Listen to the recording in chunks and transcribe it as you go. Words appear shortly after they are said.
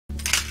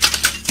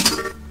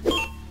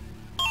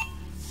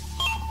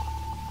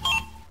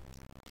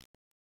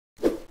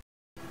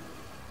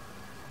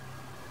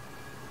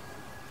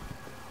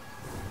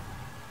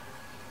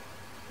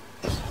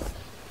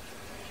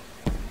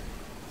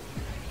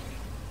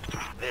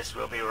This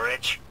will be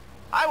rich.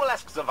 I will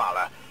ask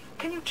Zavala,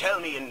 can you tell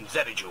me in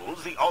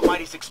zetajoules the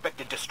Almighty's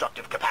expected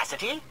destructive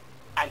capacity?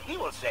 And he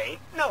will say,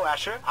 no,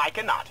 Asher, I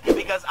cannot,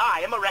 because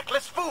I am a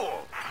reckless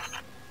fool.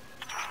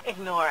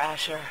 Ignore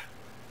Asher.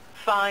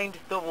 Find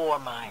the war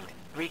mind,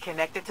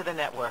 reconnect it to the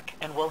network,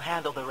 and we'll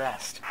handle the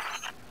rest.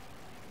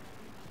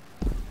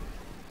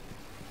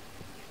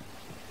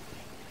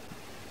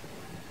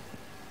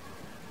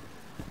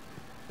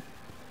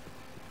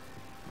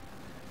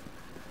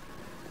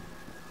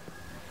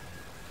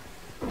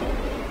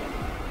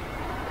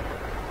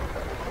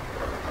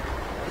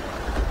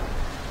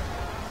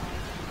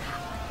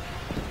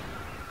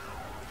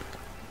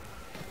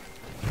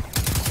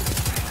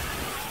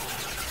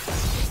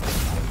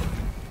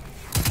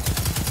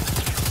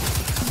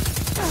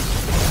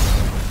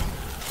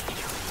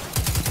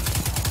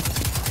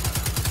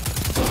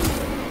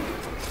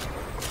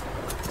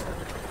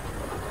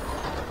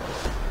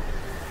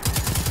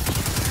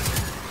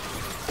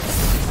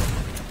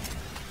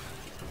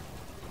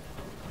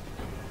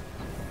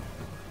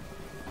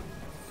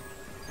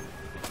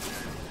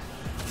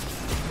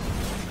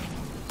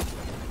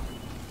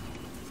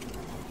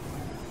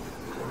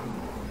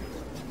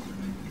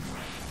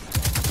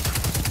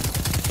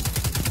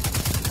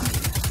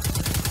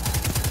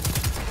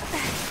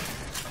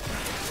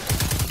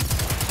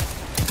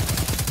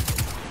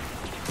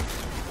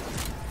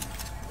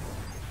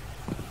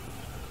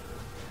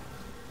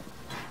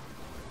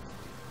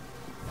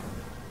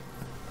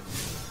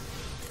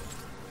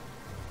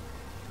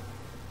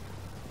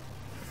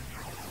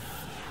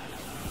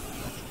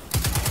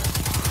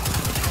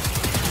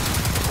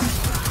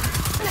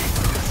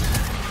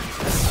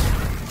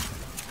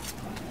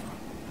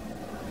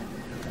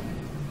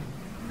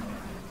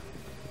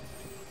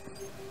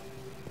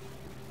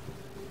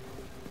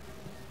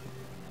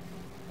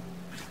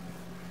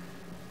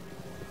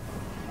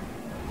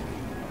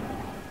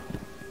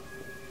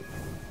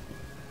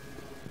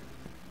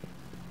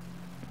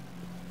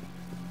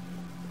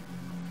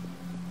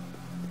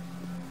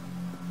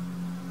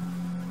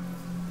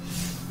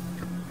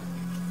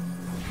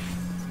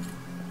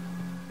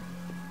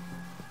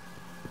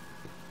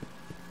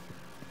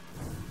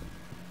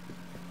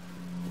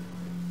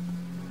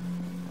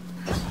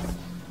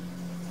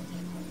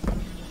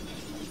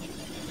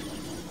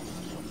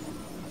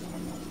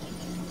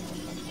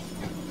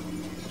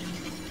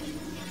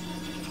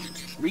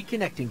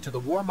 Reconnecting to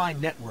the Warmind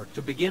network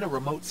to begin a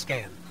remote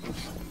scan.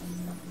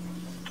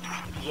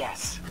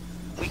 Yes.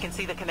 We can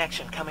see the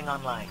connection coming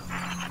online.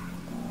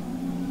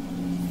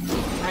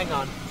 Hang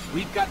on.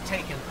 We've got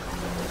taken.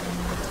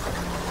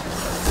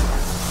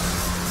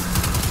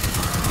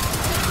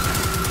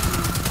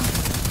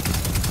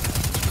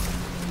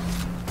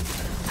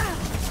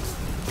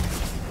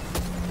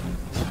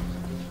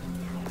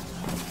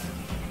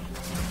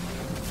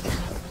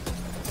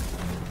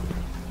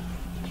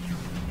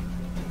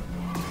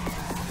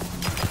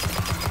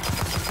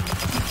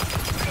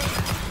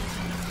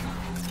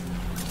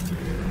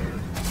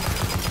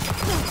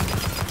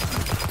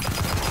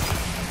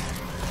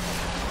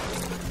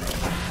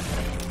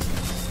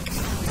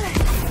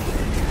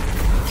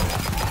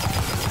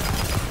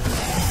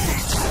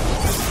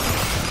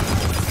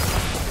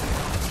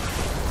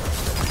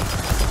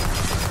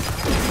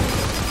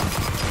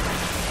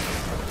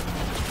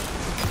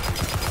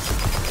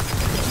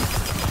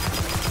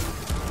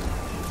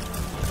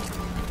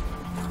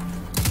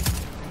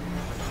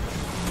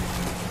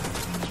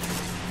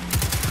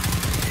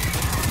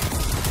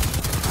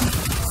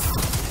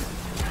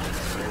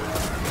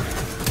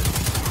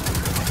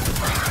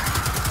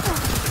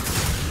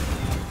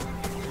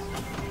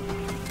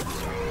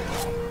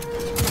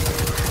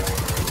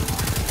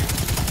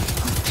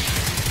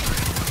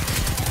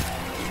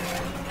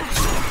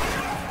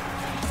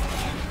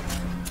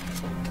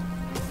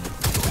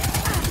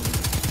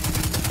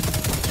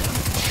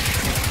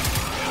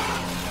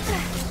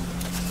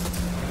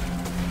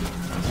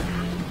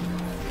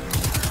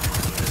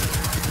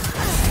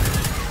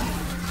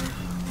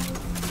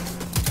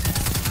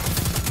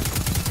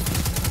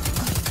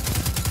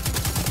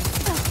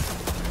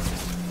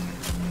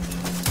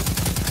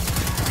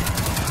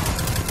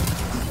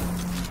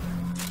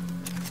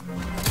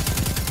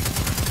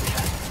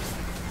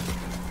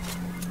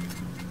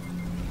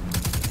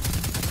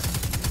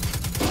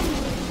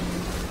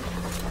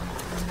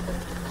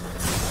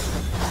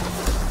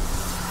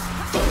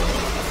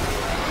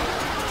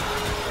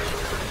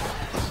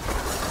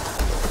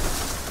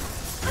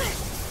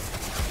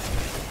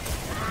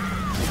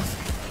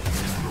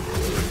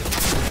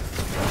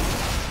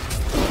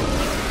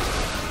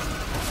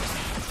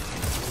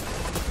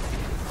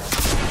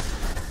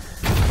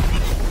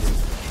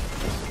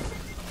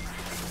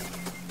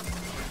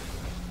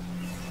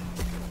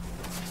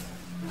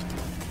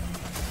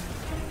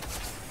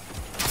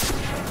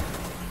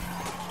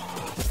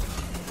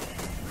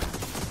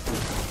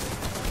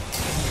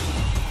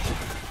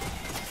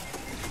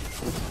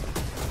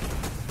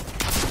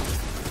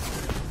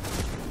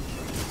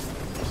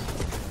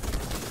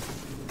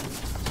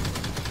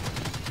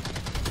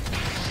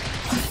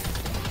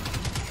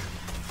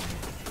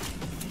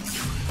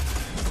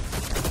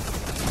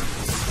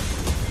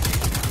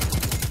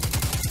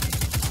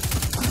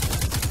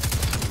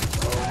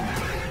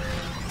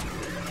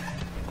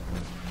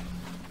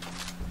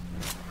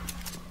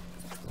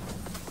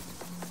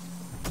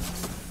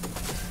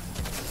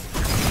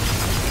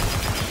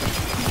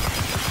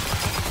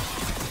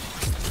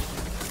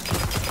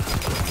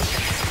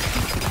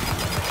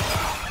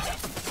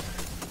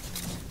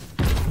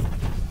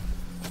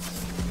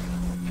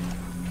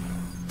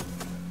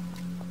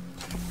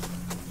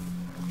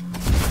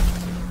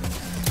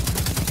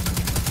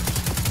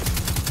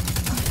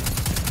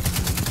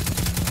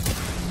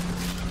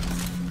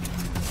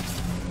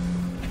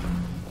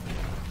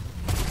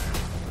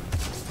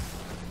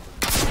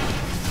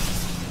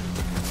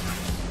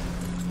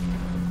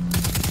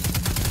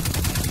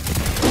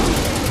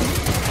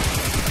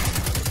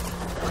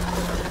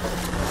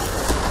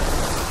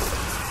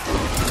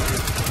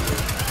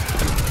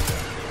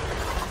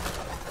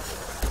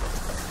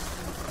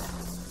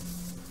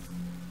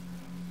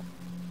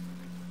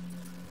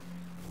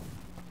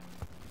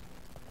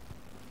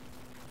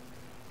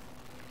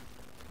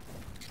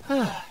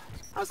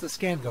 How's the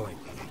scan going?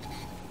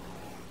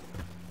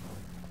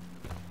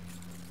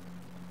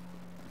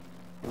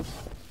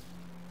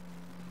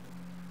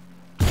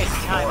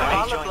 It's time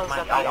I Zavala blows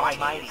up the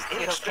Almighty. It'll take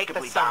the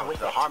inextricably sun bound with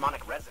to the it.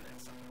 harmonic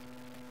resonance.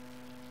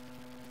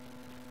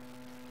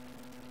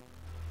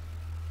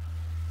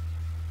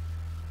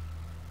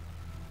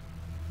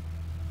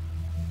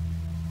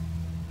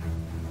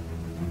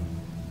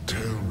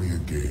 Tell me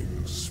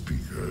again,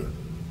 Speaker,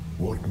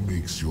 what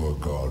makes your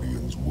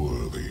guardians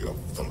worthy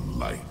of the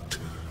light?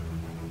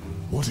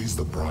 What is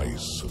the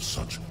price of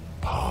such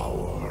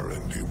power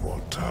and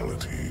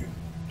immortality?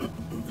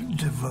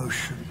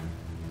 Devotion.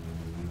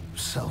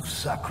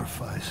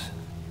 Self-sacrifice.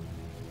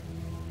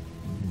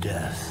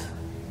 Death.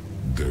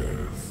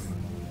 Death.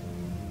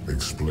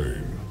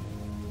 Explain.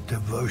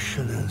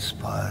 Devotion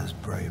inspires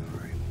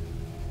bravery.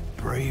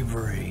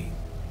 Bravery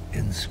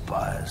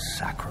inspires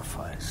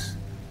sacrifice.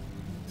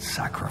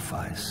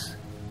 Sacrifice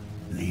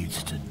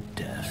leads to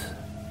death.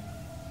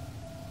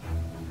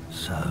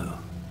 So,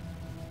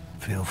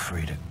 feel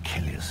free to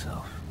kill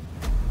yourself.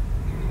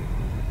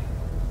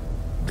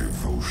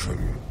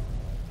 Devotion.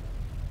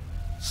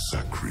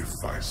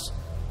 Sacrifice.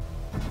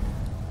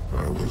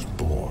 I was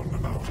born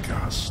an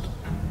outcast.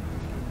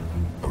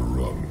 A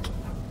runt.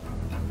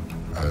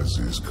 As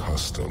is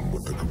custom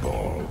with the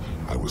Cabal,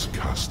 I was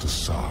cast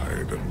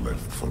aside and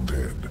left for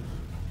dead.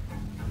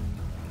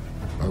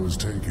 I was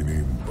taken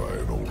in by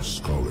an old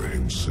scholar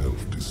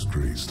himself,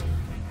 disgraced,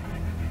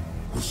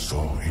 who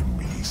saw in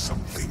me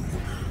something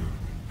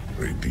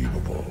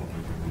redeemable.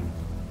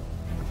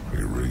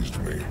 He raised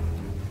me,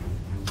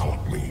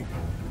 taught me,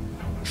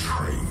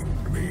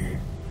 trained me,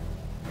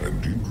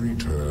 and in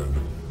return,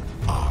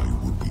 I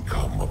would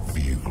become a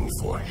vehicle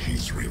for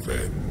his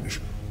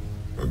revenge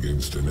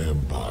against an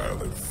empire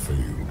that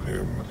failed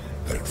him,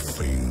 that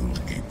failed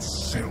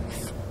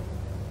itself.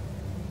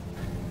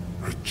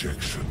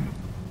 Rejection,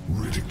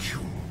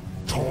 ridicule,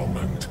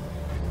 torment.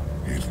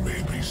 It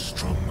made me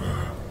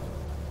stronger.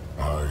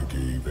 I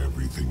gave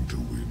everything to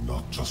win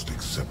not just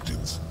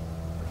acceptance,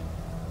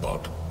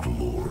 but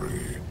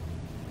glory.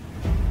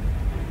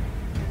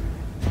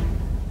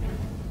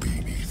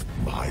 Beneath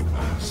my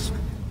mask,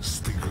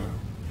 Speaker,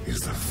 is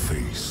the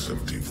face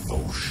of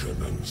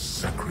devotion and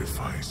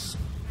sacrifice.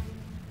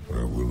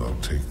 I will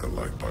not take the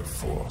light by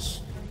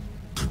force.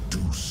 To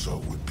do so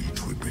would be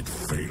to admit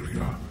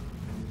failure.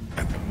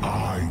 And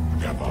I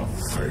never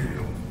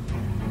fail.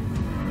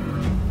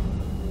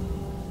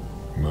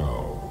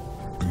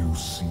 Now, do you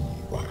see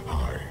why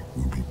I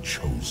will be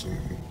chosen?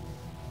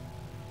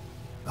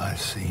 I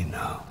see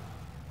now.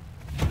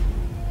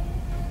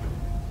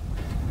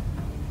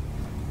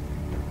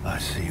 I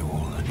see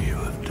all that you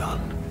have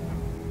done.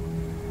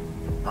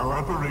 Our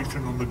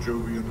operation on the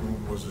Jovian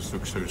room was a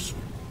success.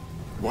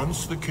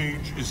 Once the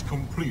cage is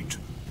complete,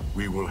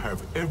 we will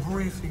have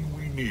everything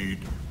we need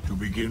to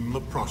begin the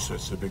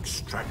process of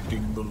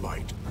extracting the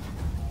light.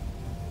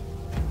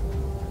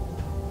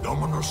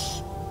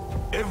 Dominus,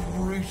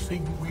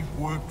 everything we've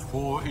worked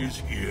for is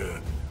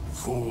here,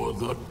 for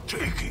the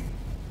taking.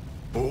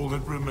 All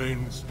that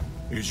remains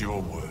is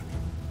your word.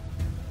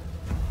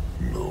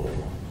 No.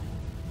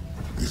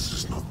 This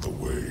is not the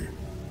way,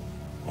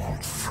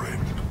 old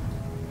friend.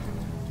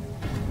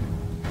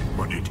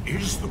 But it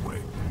is the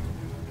way.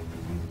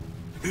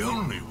 The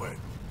only way.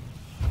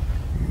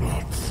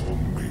 Not for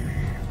me.